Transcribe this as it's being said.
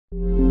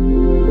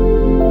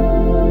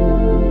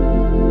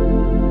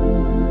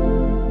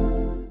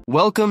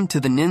Welcome to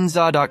the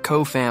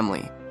ninZa.co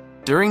family.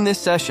 During this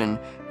session,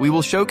 we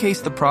will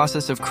showcase the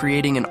process of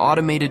creating an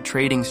automated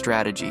trading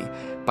strategy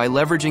by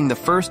leveraging the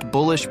first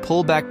bullish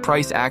pullback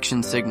price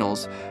action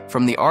signals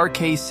from the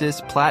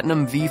RK-Sys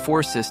Platinum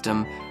V4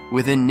 system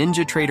within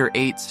NinjaTrader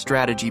 8's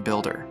Strategy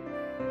Builder.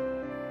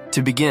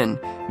 To begin,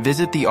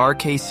 visit the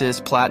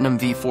RK-Sys Platinum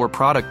V4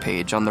 product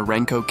page on the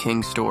Renko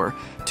King store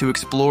to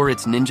explore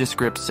its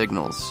NinjaScript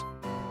signals.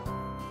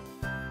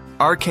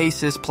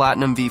 RK-Sys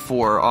Platinum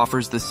V4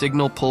 offers the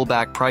signal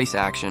pullback price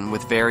action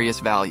with various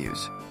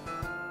values.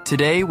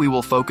 Today, we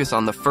will focus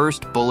on the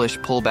first bullish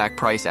pullback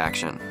price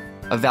action.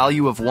 A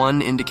value of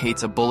 1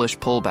 indicates a bullish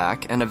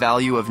pullback, and a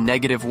value of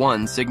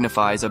 -1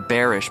 signifies a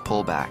bearish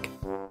pullback.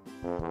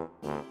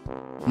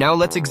 Now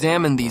let's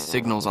examine these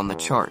signals on the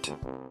chart.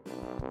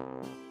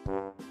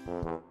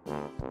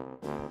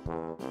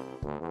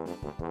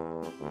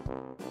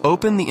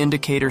 Open the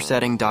indicator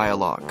setting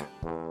dialog.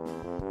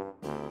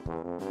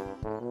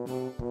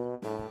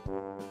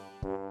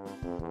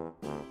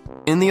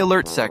 In the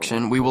alert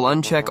section, we will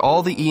uncheck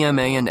all the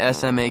EMA and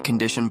SMA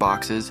condition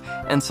boxes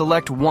and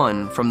select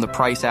one from the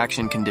price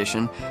action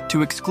condition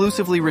to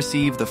exclusively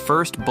receive the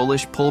first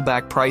bullish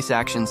pullback price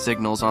action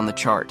signals on the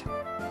chart.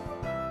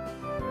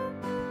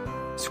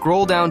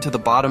 Scroll down to the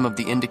bottom of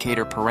the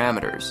indicator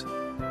parameters.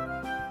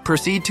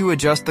 Proceed to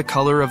adjust the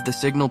color of the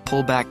signal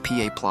pullback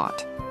PA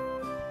plot.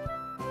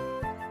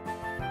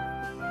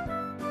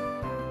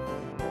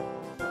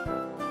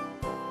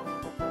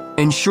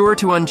 Ensure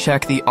to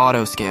uncheck the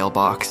auto scale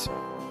box.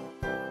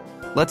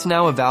 Let's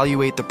now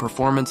evaluate the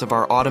performance of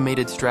our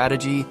automated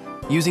strategy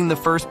using the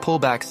first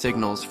pullback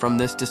signals from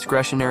this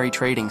discretionary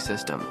trading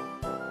system.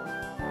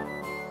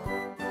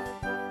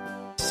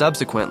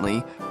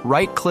 Subsequently,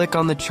 right-click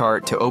on the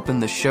chart to open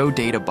the Show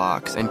Data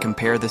box and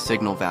compare the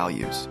signal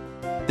values.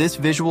 This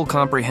visual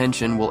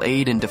comprehension will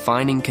aid in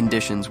defining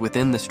conditions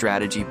within the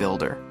strategy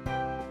builder.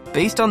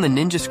 Based on the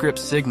NinjaScript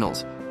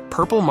signals,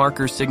 purple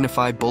markers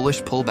signify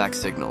bullish pullback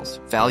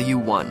signals, value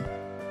 1,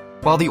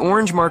 while the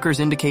orange markers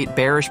indicate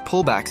bearish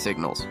pullback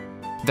signals,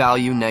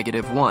 value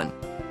 -1.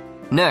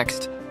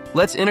 Next,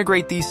 let's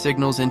integrate these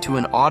signals into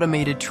an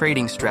automated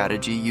trading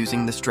strategy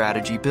using the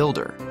Strategy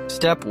Builder.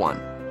 Step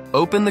 1.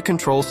 Open the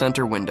Control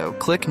Center window,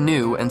 click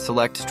New, and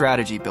select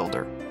Strategy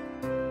Builder.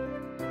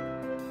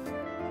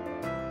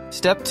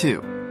 Step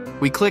 2.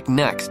 We click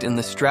Next in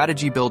the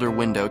Strategy Builder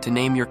window to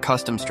name your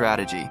custom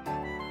strategy,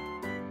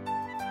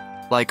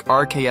 like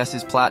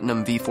RK-Sys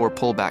Platinum V4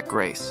 Pullback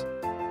Grace.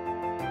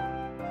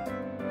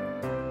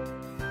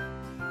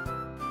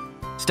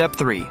 Step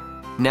 3.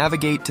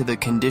 Navigate to the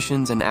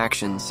Conditions and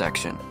Actions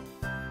section.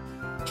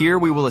 Here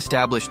we will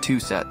establish two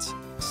sets.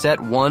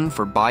 Set 1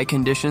 for buy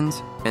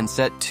conditions and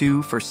set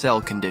 2 for sell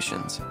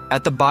conditions.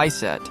 At the buy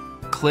set,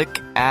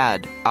 click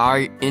Add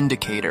our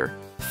indicator,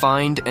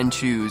 find and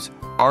choose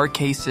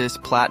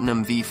RK-Sys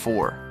Platinum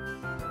V4.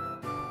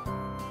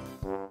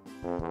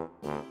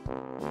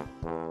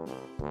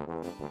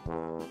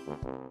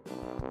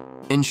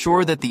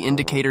 Ensure that the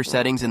indicator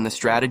settings in the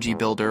Strategy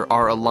Builder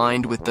are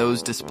aligned with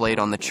those displayed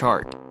on the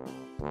chart.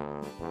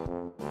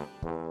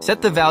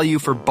 Set the value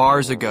for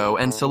bars ago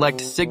and select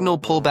Signal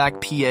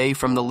Pullback PA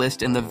from the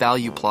list in the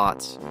value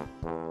plots.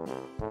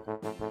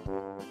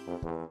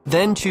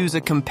 Then choose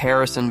a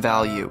comparison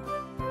value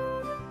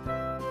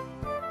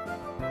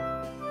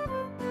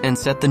and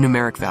set the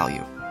numeric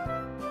value.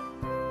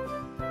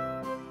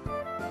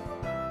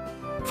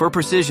 For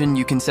precision,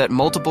 you can set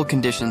multiple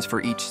conditions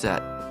for each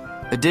set.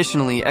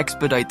 Additionally,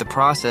 expedite the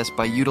process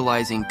by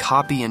utilizing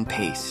copy and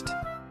paste.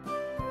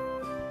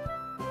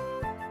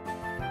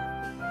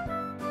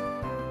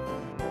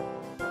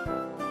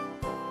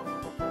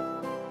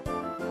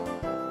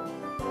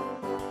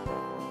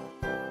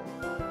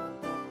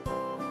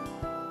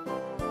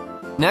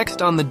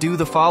 Next, on the Do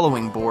the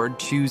Following board,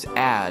 choose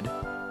Add.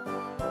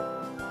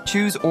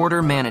 Choose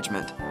Order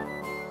Management.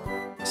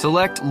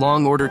 Select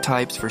long order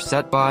types for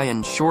set buy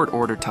and short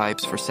order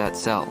types for set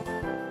sell.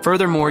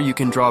 Furthermore, you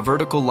can draw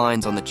vertical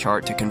lines on the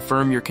chart to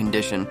confirm your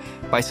condition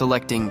by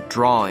selecting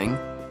Drawing,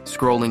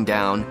 scrolling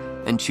down,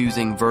 and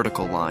choosing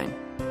Vertical Line.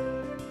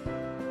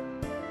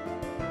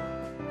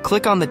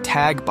 Click on the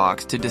Tag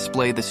box to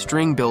display the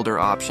String Builder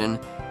option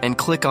and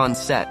click on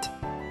Set.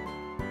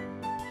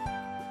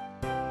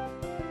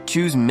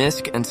 Choose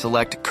MISC and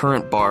select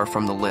Current Bar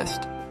from the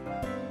list.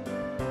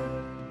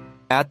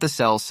 At the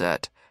sell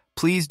set,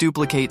 please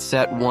duplicate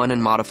set 1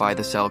 and modify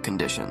the sell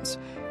conditions.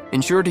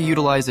 Ensure to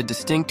utilize a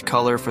distinct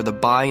color for the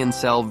buy and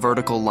sell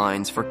vertical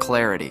lines for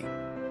clarity.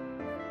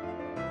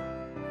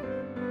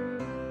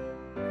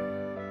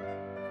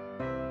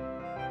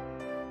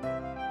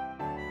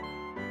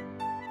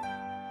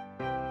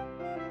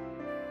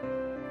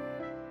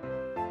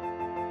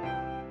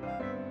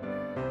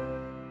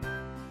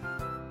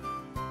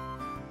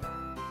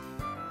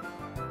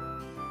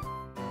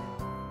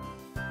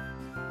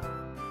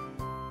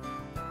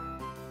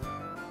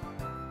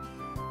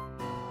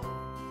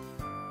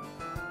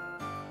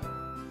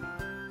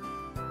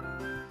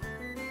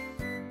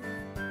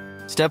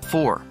 Step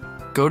 4.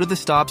 Go to the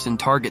Stops and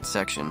Targets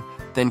section,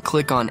 then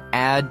click on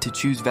Add to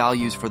choose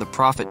values for the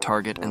profit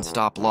target and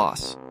stop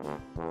loss.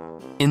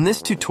 In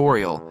this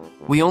tutorial,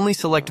 we only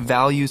select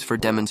values for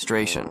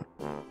demonstration.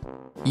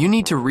 You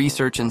need to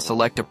research and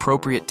select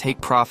appropriate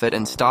take profit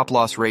and stop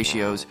loss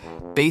ratios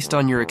based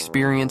on your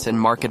experience and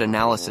market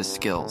analysis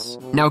skills.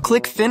 Now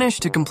click Finish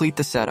to complete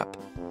the setup.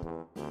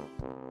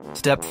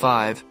 Step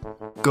 5.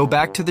 Go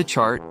back to the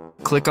chart,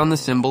 click on the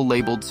symbol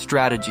labeled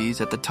Strategies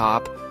at the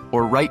top,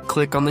 or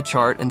right-click on the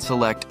chart and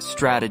select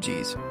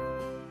Strategies.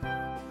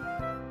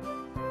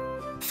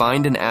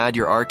 Find and add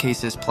your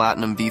RK-Sys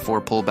Platinum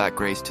V4 pullback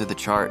grace to the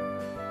chart.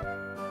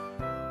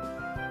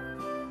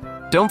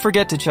 Don't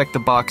forget to check the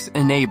box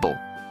Enable.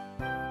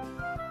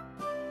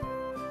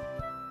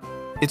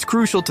 It's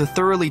crucial to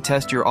thoroughly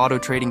test your auto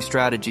trading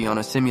strategy on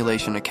a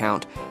simulation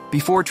account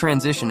before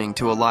transitioning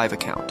to a live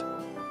account.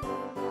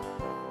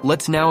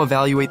 Let's now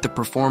evaluate the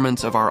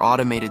performance of our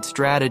automated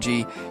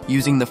strategy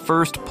using the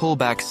first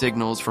pullback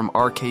signals from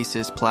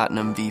RK-Sys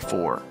Platinum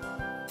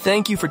V4.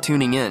 Thank you for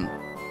tuning in.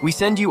 We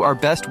send you our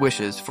best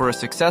wishes for a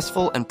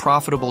successful and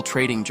profitable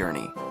trading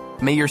journey.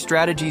 May your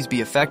strategies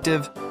be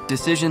effective,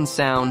 decisions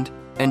sound,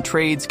 and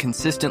trades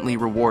consistently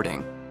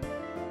rewarding.